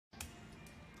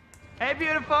Hey,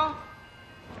 beautiful.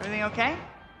 Everything okay?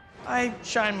 I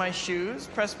shined my shoes,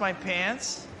 pressed my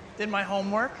pants, did my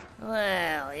homework.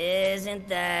 Well, isn't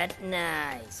that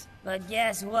nice? But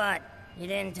guess what? You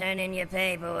didn't turn in your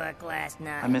paperwork last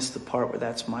night. I missed the part where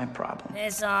that's my problem.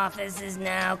 This office is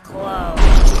now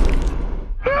closed.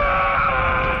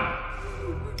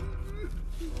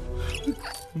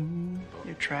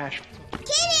 You're trash.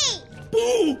 Kitty!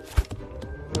 Boo!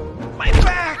 My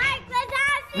back!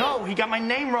 No, he got my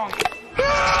name wrong.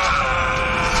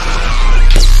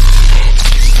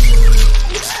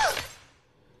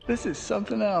 This is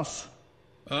something else.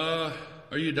 Are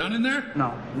you done in there?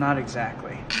 No, not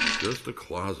exactly. Just a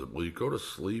closet. Will you go to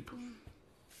sleep?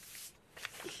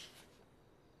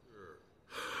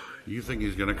 You think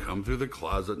he's gonna come through the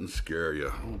closet and scare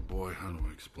you? Oh boy, how do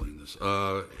I explain this?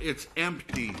 It's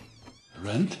empty.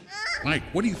 Rent? Mike,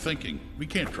 what are you thinking? We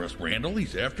can't trust Randall.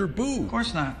 He's after Boo. Of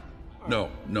course not.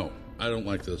 No, I don't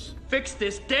like this. Fix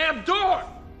this damn door!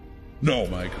 No,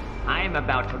 Mike. I am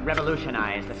about to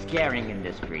revolutionize the scaring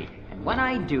industry. And when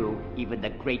I do, even the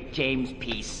great James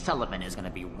P. Sullivan is going to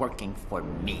be working for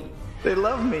me. They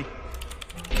love me.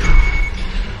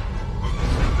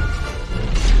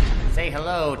 Say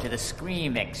hello to the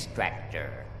Scream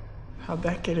Extractor. How'd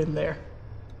that get in there?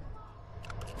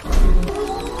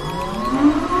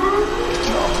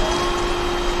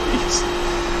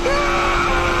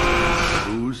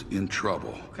 Boo's in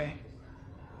trouble. Okay.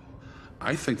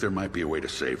 I think there might be a way to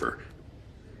save her.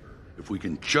 If we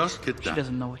can just get She down.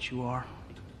 doesn't know what you are.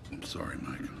 I'm sorry,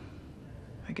 Mike.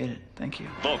 I get it. Thank you.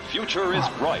 The future is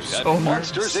bright at so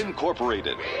Monsters nervous.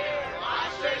 Incorporated.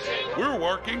 We're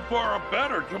working for a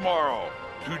better tomorrow.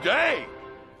 Today.